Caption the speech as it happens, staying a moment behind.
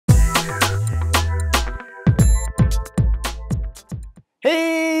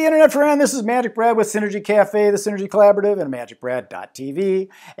Hey, Internet friend, this is MagicBrad with SynergyCafe, the Synergy Collaborative, and MagicBrad.tv.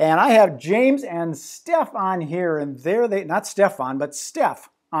 And I have James and Steph on here, and not Stefan, but Steph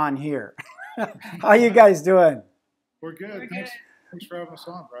on here. How you guys doing? We're good. Thanks for having us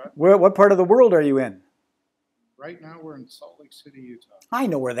on, Brad. What part of the world are you in? Right now we're in Salt Lake City, Utah. I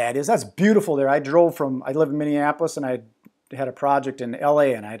know where that is. That's beautiful there. I live in Minneapolis, and I had a project in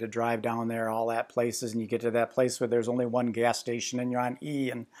LA, and I had to drive down there, all that places, and you get to that place where there's only one gas station and you're on E,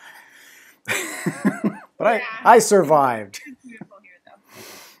 and but yeah. I survived. It's beautiful here, though.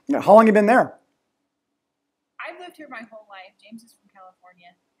 Yeah, how long have you been there? I've lived here my whole life. James is from California,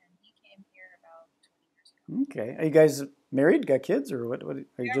 and he came here about 20 years ago. Okay. Are you guys married? Got kids, or what? Are you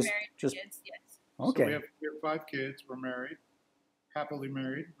we are just married just kids, yes. okay? So we have 5 kids. We're married, happily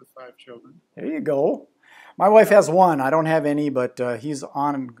married with 5 children. There you go. My wife has one. I don't have any, but he's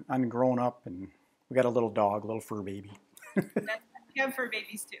on grown up, and we got a little dog, a little fur baby. We have fur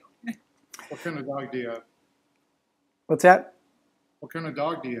babies too. What kind of dog do you have? What's that? What kind of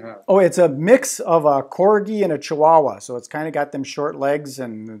dog do you have? Oh, it's a mix of a corgi and a chihuahua. So it's kind of got them short legs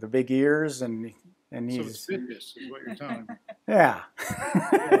and the big ears, and he's. So it's vicious, is what you're telling me. Yeah.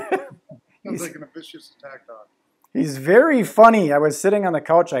 Sounds like a vicious attack dog. He's very funny. I was sitting on the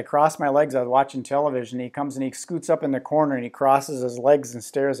couch. I crossed my legs. I was watching television. He comes and he scoots up in the corner and he crosses his legs and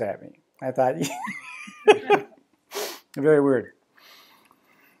stares at me. I thought, very weird.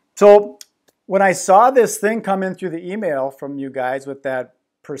 So when I saw this thing come in through the email from you guys with that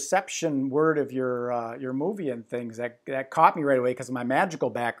perception word of your movie and things, that caught me right away because of my magical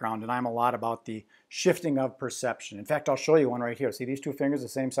background, and I'm a lot about the shifting of perception. In fact, I'll show you one right here. See these 2 fingers the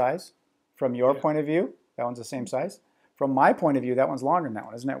same size? From your point of view, that one's the same size. From my point of view, that one's longer than that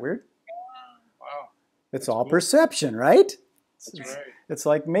one. Isn't that weird? Wow. It's all perception, right? That's right. It's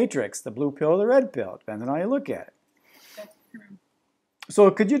like Matrix, the blue pill or the red pill, depending on how you look at it. That's true.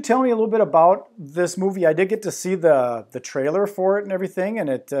 So could you tell me a little bit about this movie? I did get to see the trailer for it and everything, and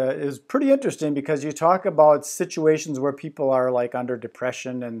it is pretty interesting because you talk about situations where people are like under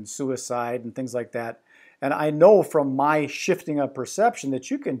depression and suicide and things like that. And I know from my shifting of perception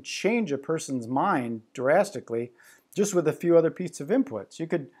that you can change a person's mind drastically just with a few other pieces of inputs.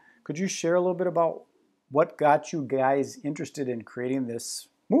 Could you share a little bit about what got you guys interested in creating this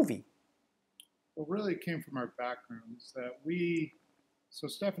movie? Well, really it came from our backgrounds that so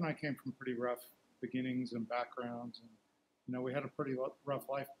Steph and I came from pretty rough beginnings and backgrounds, and we had a pretty rough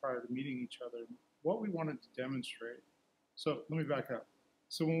life prior to meeting each other. What we wanted to demonstrate. So let me back up.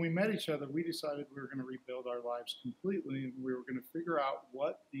 So when we met each other, we decided we were going to rebuild our lives completely, and we were going to figure out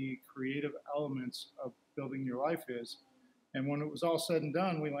what the creative elements of building your life is. And when it was all said and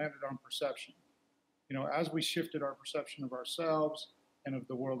done, we landed on perception. As we shifted our perception of ourselves and of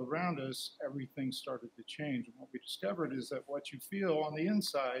the world around us, everything started to change. And what we discovered is that what you feel on the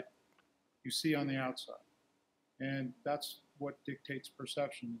inside, you see on the outside. And that's what dictates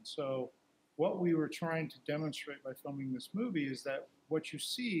perception. And so what we were trying to demonstrate by filming this movie is that what you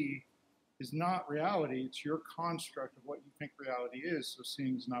see is not reality. It's your construct of what you think reality is, so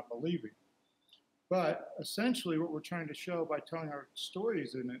seeing is not believing. But essentially what we're trying to show by telling our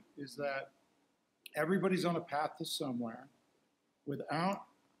stories in it is that everybody's on a path to somewhere. Without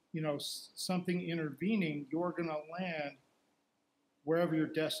something intervening, you're going to land wherever you're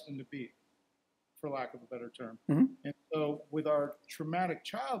destined to be, for lack of a better term. Mm-hmm. And so with our traumatic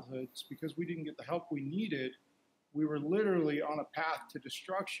childhoods, because we didn't get the help we needed, we were literally on a path to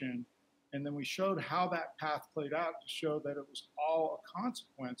destruction. And then we showed how that path played out to show that it was all a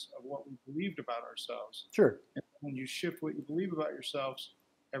consequence of what we believed about ourselves. Sure. And when you shift what you believe about yourselves,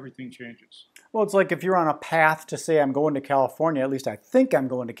 everything changes. Well, it's like if you're on a path to say I'm going to California, at least I think I'm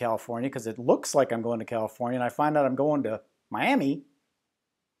going to California because it looks like I'm going to California, and I find out I'm going to Miami,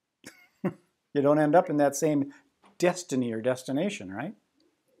 you don't end up in that same destiny or destination, right?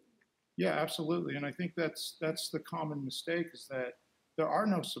 Yeah, absolutely. And I think that's the common mistake, is that there are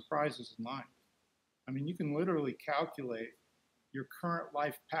no surprises in life. I mean, you can literally calculate your current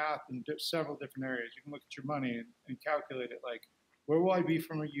life path in several different areas. You can look at your money and calculate it like, where will I be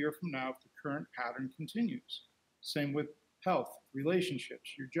from a year from now if the current pattern continues? Same with health,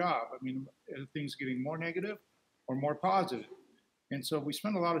 relationships, your job. I mean, are things getting more negative or more positive? And so we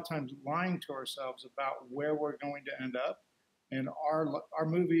spend a lot of time lying to ourselves about where we're going to end up. And our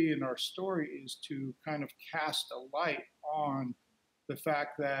movie and our story is to kind of cast a light on the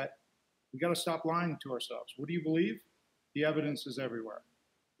fact that we got to stop lying to ourselves. What do you believe? The evidence is everywhere.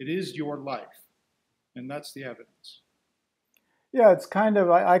 It is your life, and that's the evidence. Yeah, it's kind of,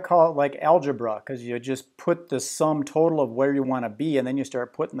 I call it like algebra, because you just put the sum total of where you want to be, and then you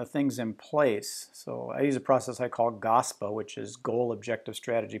start putting the things in place. So I use a process I call GOSPA, which is goal, objective,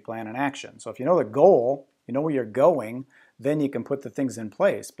 strategy, plan, and action. So if you know the goal, you know where you're going, then you can put the things in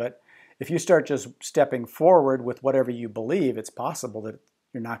place. But if you start just stepping forward with whatever you believe, it's possible that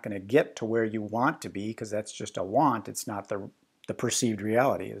you're not going to get to where you want to be, because that's just a want. It's not the perceived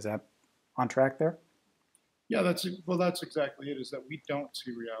reality. Is that on track there? Yeah, that's exactly it. Is that we don't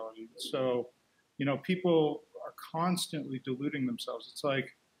see reality. So, people are constantly deluding themselves. It's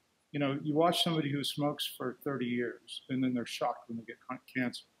like, you watch somebody who smokes for 30 years, and then they're shocked when they get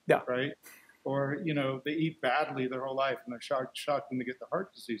cancer, Yeah. right? Or they eat badly their whole life, and they're shocked when they get the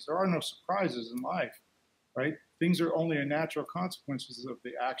heart disease. There are no surprises in life, right? Things are only a natural consequences of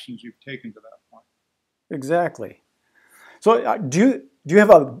the actions you've taken to that point. Exactly. So do you have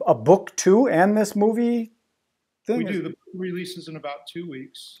a book too and this movie thing? We do. The book releases in about 2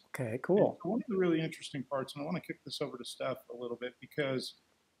 weeks. Okay, cool. And one of the really interesting parts, and I want to kick this over to Steph a little bit, because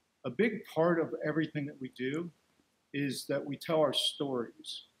a big part of everything that we do is that we tell our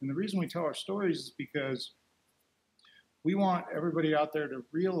stories. And the reason we tell our stories is because we want everybody out there to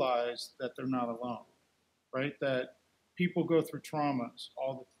realize that they're not alone, right? That people go through traumas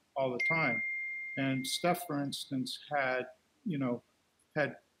all the time. And Steph, for instance, had,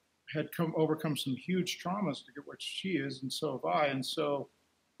 had overcome some huge traumas to get where she is, and so have I. And so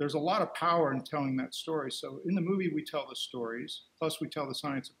there's a lot of power in telling that story. So in the movie, we tell the stories, plus we tell the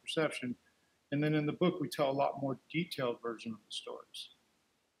science of perception. And then in the book, we tell a lot more detailed version of the stories.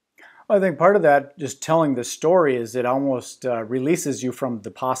 I think part of that, just telling the story, is it almost releases you from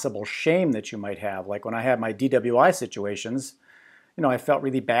the possible shame that you might have. Like when I had my DWI situations, I felt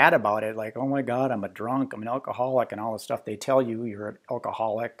really bad about it. Like, oh my God, I'm a drunk, I'm an alcoholic, and all the stuff they tell you, you're an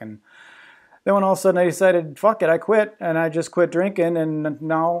alcoholic. And then when all of a sudden I decided, fuck it, I quit, and I just quit drinking, and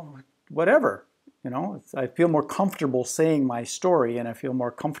now whatever. I feel more comfortable saying my story, and I feel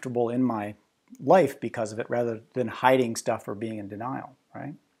more comfortable in my life because of it, rather than hiding stuff or being in denial,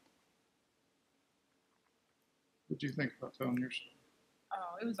 right? What do you think about telling your story?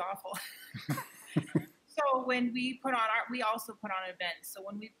 Oh, it was awful. So when we also put on events. So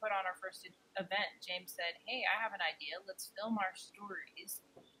when we put on our first event, James said, hey, I have an idea. Let's film our stories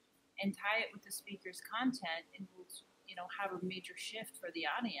and tie it with the speaker's content, and we'll, have a major shift for the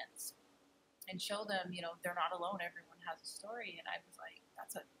audience and show them, they're not alone. Everyone has a story. And I was like,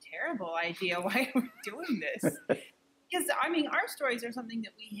 that's a terrible idea. Why are we doing this? Because, our stories are something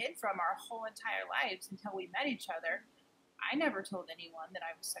that we hid from our whole entire lives until we met each other. I never told anyone that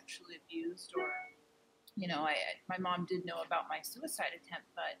I was sexually abused, or, my mom did know about my suicide attempt,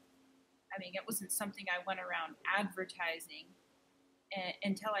 but, it wasn't something I went around advertising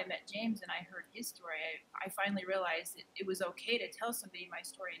until I met James and I heard his story. I finally realized it was okay to tell somebody my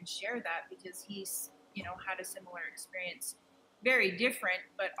story and share that, because he's, had a similar experience, very different,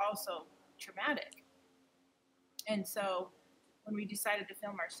 but also traumatic. And so when we decided to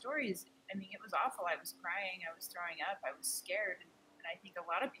film our stories, it was awful. I was crying, I was throwing up, I was scared. And I think a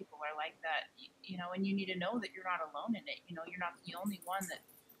lot of people are like that, and you need to know that you're not alone in it. You're not the only one that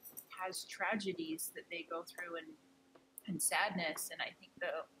has tragedies that they go through, and sadness. And I think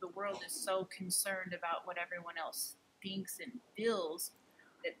the world is so concerned about what everyone else thinks and feels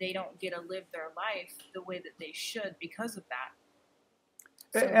that they don't get to live their life the way that they should because of that.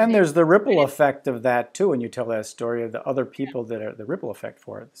 So and there's the ripple effect of that too. When you tell that story of the other people that are the ripple effect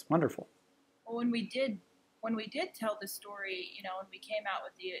for it, it's wonderful. Well, when we did tell the story, and we came out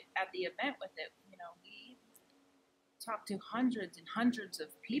at the event with it, we talked to hundreds and hundreds of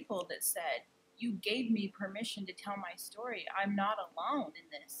people that said, you gave me permission to tell my story. I'm not alone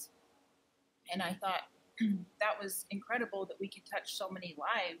in this. And I thought that was incredible, that we could touch so many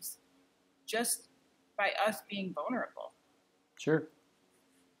lives just by us being vulnerable. Sure.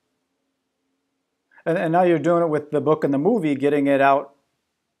 And now you're doing it with the book and the movie, getting it out.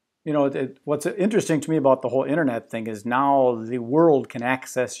 What's interesting to me about the whole internet thing is now the world can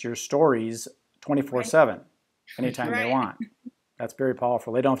access your stories 24/7, anytime they want. That's very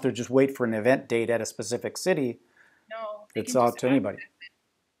powerful. They don't have to just wait for an event date at a specific city. No, it's out to anybody.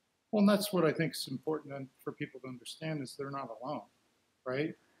 Well, and that's what I think is important for people to understand, is they're not alone,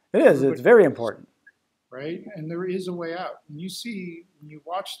 right? It is. It's very important. Right? And there is a way out. And you see, when you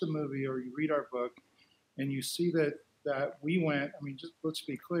watch the movie or you read our book, and you see that we went, just let's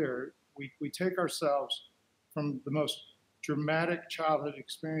be clear, we take ourselves from the most dramatic childhood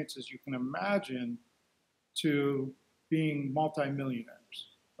experiences you can imagine to being multimillionaires,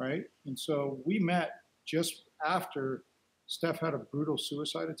 right? And so we met just after Steph had a brutal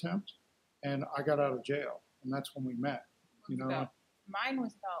suicide attempt, and I got out of jail, and that's when we met. You know, mine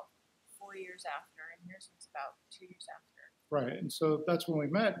was about 4 years after, and yours was about 2 years after. right. And so that's when we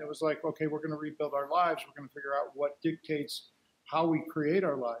met. And it was like, okay, we're going to rebuild our lives. We're going to figure out what dictates how we create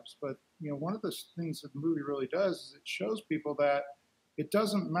our lives. But, you know, one of the things that the movie really does is it shows people that it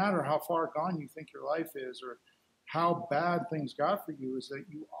doesn't matter how far gone you think your life is or how bad things got for you, is that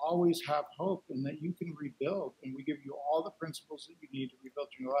you always have hope and that you can rebuild. And we give you all the principles that you need to rebuild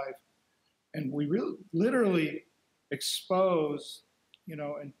your life. And we really literally expose, you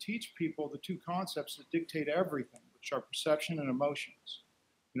know, and teach people the two concepts that dictate everything, which are perception and emotions.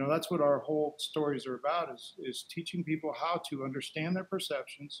 You know, that's what our whole stories are about, is teaching people how to understand their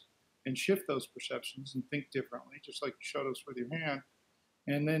perceptions and shift those perceptions and think differently, just like you showed us with your hand.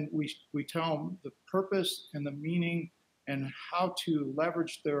 And then we tell them the purpose and the meaning and how to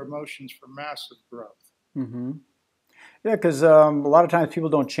leverage their emotions for massive growth. Mm-hmm. Yeah, because a lot of times people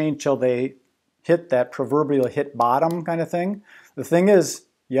don't change till they hit that proverbial hit bottom kind of thing. The thing is,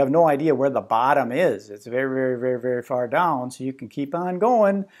 you have no idea where the bottom is. It's very, very, very, very far down, so you can keep on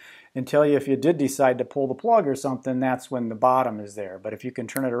going until if you did decide to pull the plug or something, that's when the bottom is there. But if you can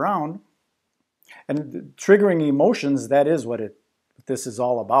turn it around, and triggering emotions, that is what this is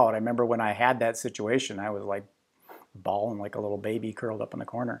all about. I remember when I had that situation, I was like bawling like a little baby curled up in the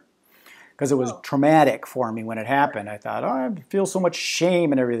corner because it was traumatic for me when it happened. I thought, oh, I feel so much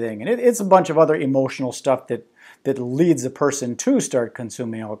shame and everything. And it's a bunch of other emotional stuff that leads a person to start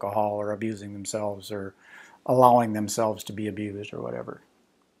consuming alcohol or abusing themselves or allowing themselves to be abused or whatever.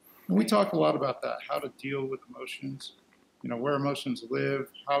 We talk a lot about that, how to deal with emotions, you know, where emotions live,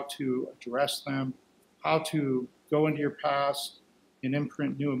 how to address them, how to go into your past and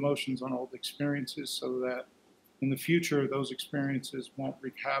imprint new emotions on old experiences so that in the future those experiences won't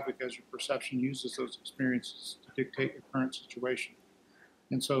wreak havoc as your perception uses those experiences to dictate your current situation.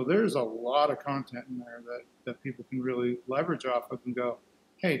 And so there's a lot of content in there that people can really leverage off of and go,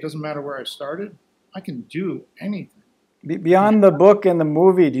 hey, it doesn't matter where I started, I can do anything. Beyond the book and the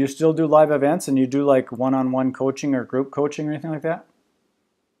movie, do you still do live events and you do like one-on-one coaching or group coaching or anything like that?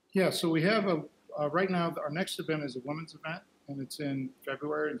 Yeah, so we have right now, our next event is a women's event, and it's in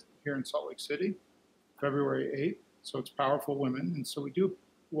February here in Salt Lake City, February 8th. So it's Powerful Women. And so we do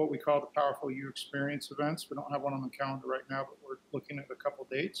what we call the Powerful You Experience events. We don't have one on the calendar right now, but we're looking at a couple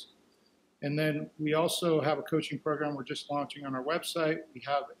dates. And then we also have a coaching program we're just launching on our website. We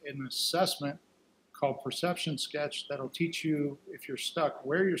have an assessment called Perception Sketch that'll teach you if you're stuck,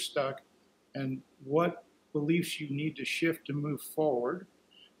 where you're stuck, and what beliefs you need to shift to move forward.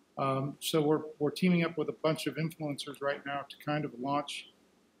 So we're teaming up with a bunch of influencers right now to kind of launch,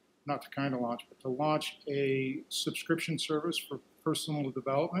 not to kind of launch, but to launch a subscription service for personal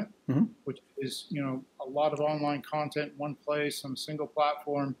development, which is, you know, a lot of online content in one place on a single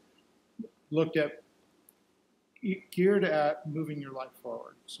platform, geared at moving your life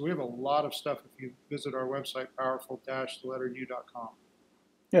forward. So we have a lot of stuff if you visit our website, powerful-u.com.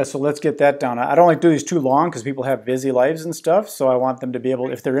 Yeah, so let's get that down. I don't like to do these too long because people have busy lives and stuff, so I want them to be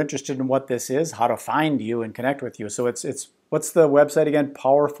able, if they're interested in what this is, how to find you and connect with you. So it's what's the website again?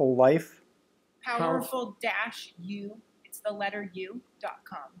 Powerful Life? Powerful-U, it's the letter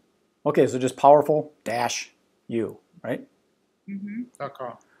U.com. Okay, so just powerful-u, right?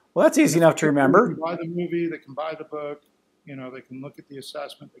 .com. Well, that's easy enough to remember. They can buy the movie, they can buy the book, you know, they can look at the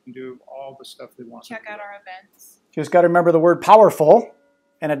assessment, they can do all the stuff they want. Check out our events. You just got to remember the word powerful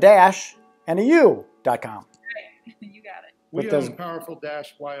and a dash and a u.com. Right. You got it. We own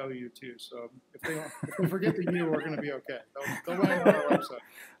powerful-YOU too, so if they forget the U, we're going to be okay. They'll land on our website.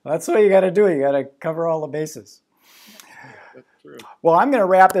 Well, that's what you got to do. You got to cover all the bases. That's true. Well, I'm going to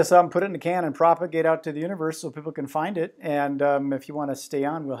wrap this up and put it in a can and propagate out to the universe so people can find it. And if you want to stay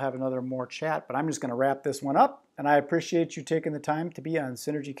on, we'll have another more chat. But I'm just going to wrap this one up. And I appreciate you taking the time to be on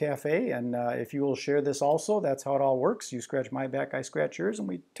Synergy Cafe. And if you will share this also, that's how it all works. You scratch my back, I scratch yours, and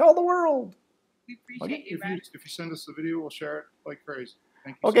we tell the world. We appreciate you, Brad. If you send us the video, we'll share it like crazy.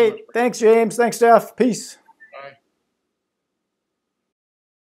 Thank you Okay, so much. Thanks, James. Thanks, Steph. Peace.